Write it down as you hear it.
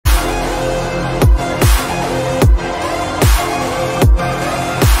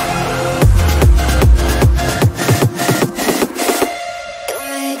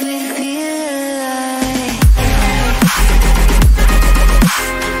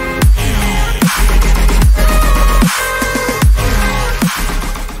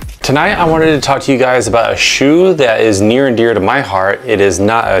Tonight I wanted to talk to you guys about a shoe that is near and dear to my heart. It is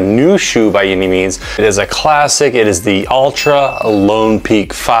not a new shoe by any means. It is a classic. It is the Altra Lone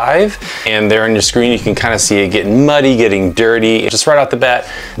Peak 5. And there on your screen you can kind of see it getting muddy, getting dirty. Just right off the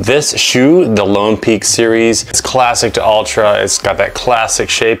bat, this shoe, the Lone Peak series, it's classic to Altra. It's got that classic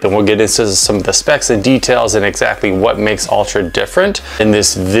shape, and we'll get into some of the specs and details and exactly what makes Altra different in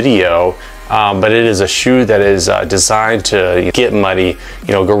this video. But it is a shoe that is designed to get muddy,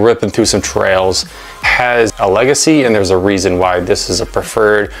 go ripping through some trails, has a legacy, and there's a reason why this is a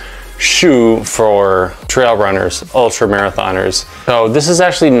preferred shoe for trail runners, ultra marathoners. So this is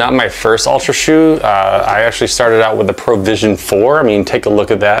actually not my first Altra shoe. I actually started out with the Provision 4. I mean, take a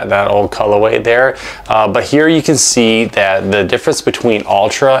look at that old colorway there. But here you can see that the difference between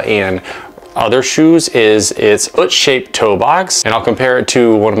Altra and other shoes is its FootShape Toebox, and I'll compare it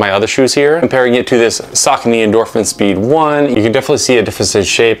to one of my other shoes here. Comparing it to this Saucony Endorphin Speed 1, you can definitely see a difference in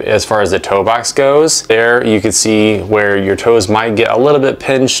shape as far as the toe box goes. There you can see where your toes might get a little bit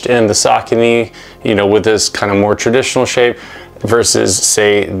pinched in the Saucony, with this kind of more traditional shape, versus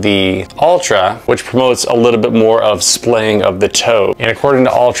say the Altra, which promotes a little bit more of splaying of the toe. And according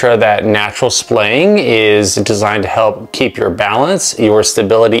to Altra, that natural splaying is designed to help keep your balance, your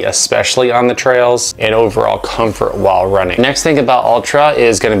stability, especially on the trails, and overall comfort while running. Next thing about Altra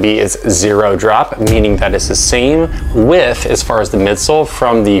is going to be its zero drop, meaning that it's the same width as far as the midsole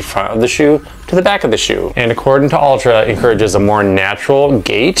from the front of the shoe to the back of the shoe. And according to Altra, it encourages a more natural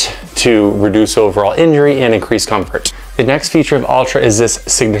gait to reduce overall injury and increase comfort. The next feature of Altra is this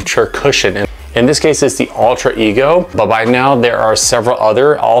signature cushion. In this case, it's the Altra Ego, but by now there are several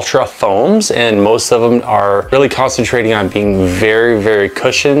other Altra foams, and most of them are really concentrating on being very, very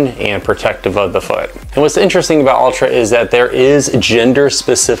cushioned and protective of the foot. And what's interesting about Altra is that there is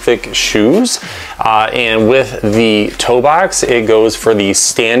gender-specific shoes, and with the toe box, it goes for the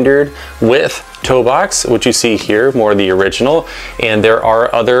standard width toe box, which you see here, more the original, and there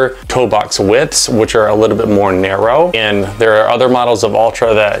are other toe box widths which are a little bit more narrow, and there are other models of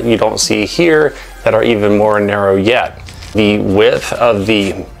Altra that you don't see here that are even more narrow yet. The width of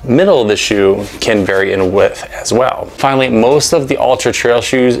the middle of the shoe can vary in width as well. Finally, most of the Altra trail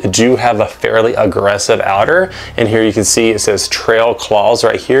shoes do have a fairly aggressive outer, and here you can see it says trail claws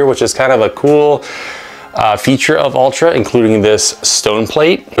right here, which is kind of a cool feature of Altra, including this stone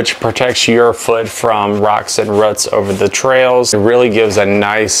plate, which protects your foot from rocks and ruts over the trails. It really gives a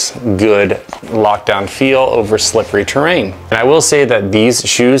nice, good lockdown feel over slippery terrain. And I will say that these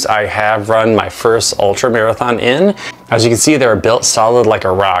shoes I have run my first ultra marathon in. As you can see, they're built solid like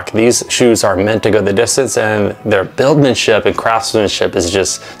a rock. These shoes are meant to go the distance, and their buildmanship and craftsmanship is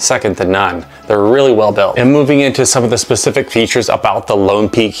just second to none. They're really well built. And moving into some of the specific features about the Lone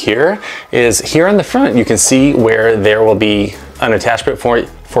Peak here is here on the front, you can see where there will be an attachment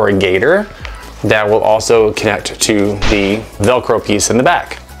for a gaiter that will also connect to the Velcro piece in the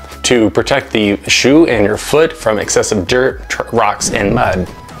back to protect the shoe and your foot from excessive dirt, rocks, and mud.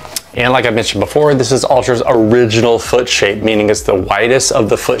 And like I mentioned before, this is Altra's original foot shape, meaning it's the widest of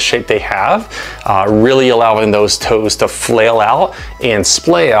the foot shape they have, really allowing those toes to flail out and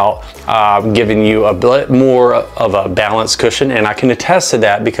splay out, giving you a bit more of a balanced cushion. And I can attest to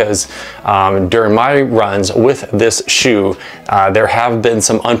that because during my runs with this shoe, there have been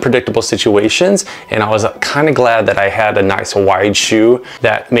some unpredictable situations, and I was kind of glad that I had a nice wide shoe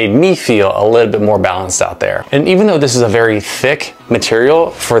that made me feel a little bit more balanced out there. And even though this is a very thick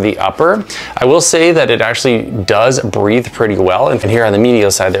material for the upper, I will say that it actually does breathe pretty well. And here on the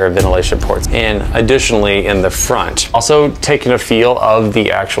medial side, there are ventilation ports. And additionally in the front, also taking a feel of the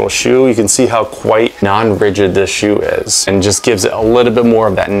actual shoe, you can see how quite non-rigid this shoe is, and just gives it a little bit more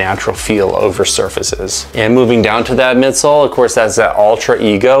of that natural feel over surfaces. And moving down to that midsole, of course, that's that Altra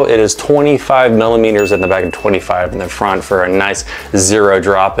Ego. It is 25 millimeters in the back and 25 in the front for a nice zero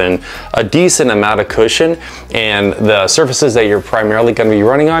drop and a decent amount of cushion. And the surfaces that you're primarily going to be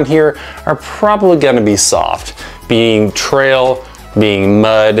running on here are probably going to be soft, being trail, being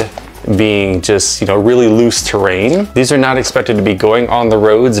mud, being just really loose terrain. These are not expected to be going on the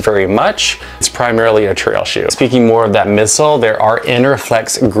roads very much. It's primarily a trail shoe. Speaking more of that midsole, there are inner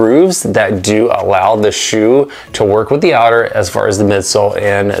flex grooves that do allow the shoe to work with the outer as far as the midsole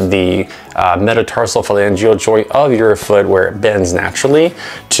and the metatarsal phalangeal joint of your foot where it bends naturally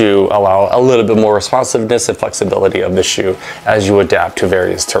to allow a little bit more responsiveness and flexibility of the shoe as you adapt to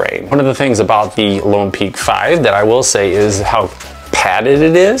various terrain. One of the things about the Lone Peak 5 that I will say is how padded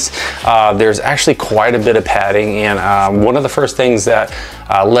it is. There's actually quite a bit of padding, and one of the first things that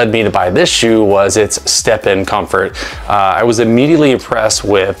led me to buy this shoe was its step-in comfort. I was immediately impressed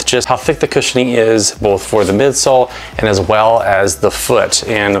with just how thick the cushioning is, both for the midsole and as well as the foot.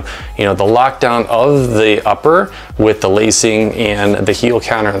 And you know, the lockdown of the upper with the lacing and the heel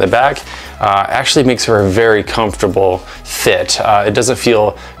counter in the back actually makes for a very comfortable fit. It doesn't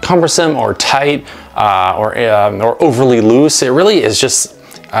feel cumbersome or tight or overly loose. It really is just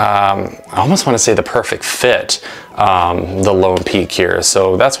I almost want to say the perfect fit, the Lone Peak here.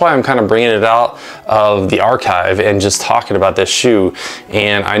 So that's why I'm kind of bringing it out of the archive and just talking about this shoe.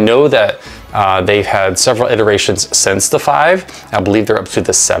 And I know that they've had several iterations since the 5. I believe they're up to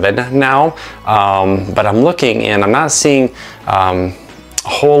the 7 now. But I'm looking and I'm not seeing a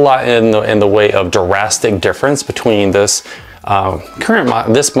whole lot in the way of drastic difference between this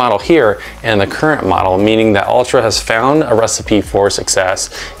this model here and the current model, meaning that Altra has found a recipe for success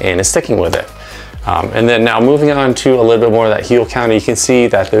and is sticking with it. And then now moving on to a little bit more of that heel counter, you can see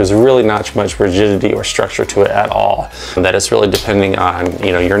that there's really not much rigidity or structure to it at all. That it's really depending on,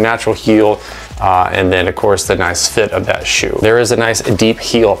 you know, your natural heel and then of course the nice fit of that shoe. There is a nice deep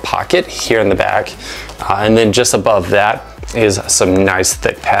heel pocket here in the back, and then just above that is some nice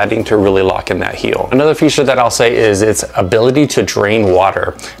thick padding to really lock in that heel. Another feature that I'll say is its ability to drain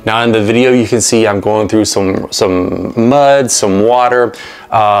water. Now in the video you can see I'm going through some mud, some water.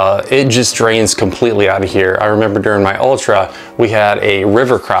 It just drains completely out of here. I remember during my Ultra we had a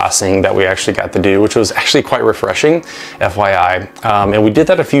river crossing that we actually got to do, which was actually quite refreshing, FYI. And we did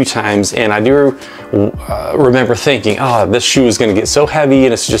that a few times, and I do remember thinking, oh, this shoe is going to get so heavy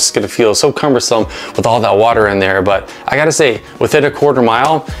and it's just going to feel so cumbersome with all that water in there. But I gotta say, within a quarter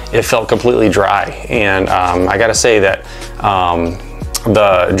mile it felt completely dry, and I gotta say that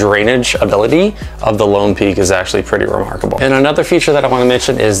the drainage ability of the Lone Peak is actually pretty remarkable. And another feature that I want to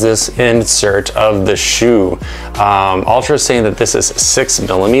mention is this insert of the shoe. Altra is saying that this is 6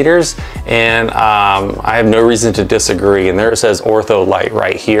 millimeters, and I have no reason to disagree. And there it says Ortho Light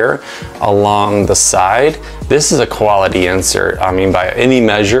right here along the side. This is a quality insert. I mean, by any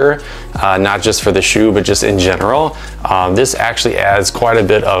measure, not just for the shoe, but just in general. This actually adds quite a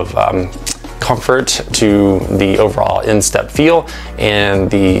bit of comfort to the overall instep feel and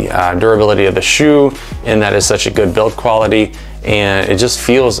the durability of the shoe, and that is such a good build quality, and it just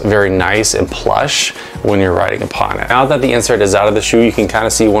feels very nice and plush when you're riding upon it. Now that the insert is out of the shoe, you can kind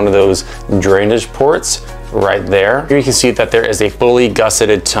of see one of those drainage ports right there. Here you can see that there is a fully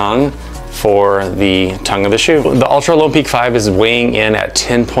gusseted tongue for the tongue of the shoe. The Altra Lone Peak 5 is weighing in at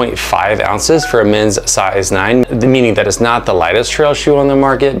 10.5 ounces for a men's size 9, meaning that it's not the lightest trail shoe on the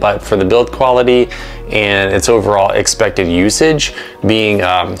market, but for the build quality and its overall expected usage being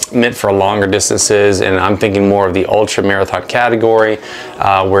meant for longer distances, and I'm thinking more of the ultra marathon category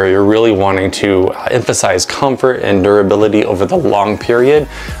where you're really wanting to emphasize comfort and durability over the long period,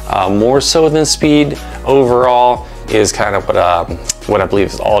 more so than speed overall, is kind of what I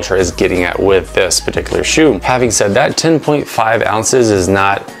believe Altra is getting at with this particular shoe. Having said that, 10.5 ounces is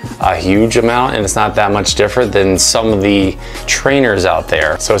not a huge amount, and it's not that much different than some of the trainers out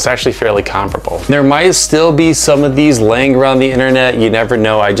there. So it's actually fairly comparable. There might still be some of these laying around the internet. You never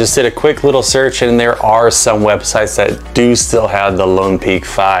know. I just did a quick little search, and there are some websites that do still have the Lone Peak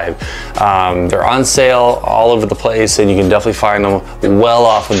 5. They're on sale all over the place, and you can definitely find them well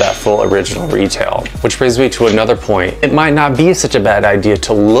off of that full original retail. Which brings me to another point. It might not be such a bad idea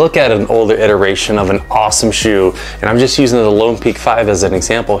to look at an older iteration of an awesome shoe, and I'm just using the Lone Peak 5 as an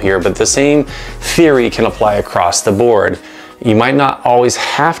example here, but the same theory can apply across the board. You might not always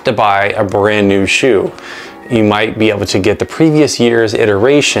have to buy a brand new shoe. You might be able to get the previous year's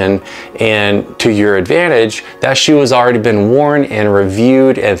iteration, and to your advantage, that shoe has already been worn and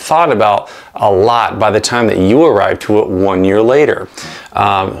reviewed and thought about a lot by the time that you arrive to it 1 year later.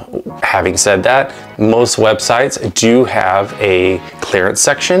 Having said that, most websites do have a clearance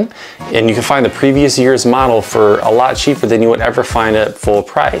section, and you can find the previous year's model for a lot cheaper than you would ever find at full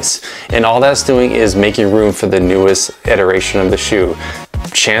price. And all that's doing is making room for the newest iteration of the shoe.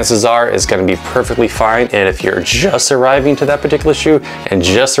 Chances are it's going to be perfectly fine, and if you're just arriving to that particular shoe and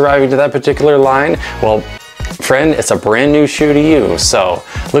just arriving to that particular line, well, friend, it's a brand new shoe to you. So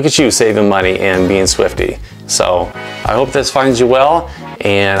look at you saving money and being Swifty. So I hope this finds you well,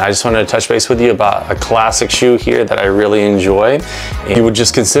 and I just wanted to touch base with you about a classic shoe here that I really enjoy. And you would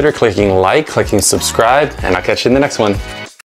just consider clicking like, clicking subscribe, and I'll catch you in the next one.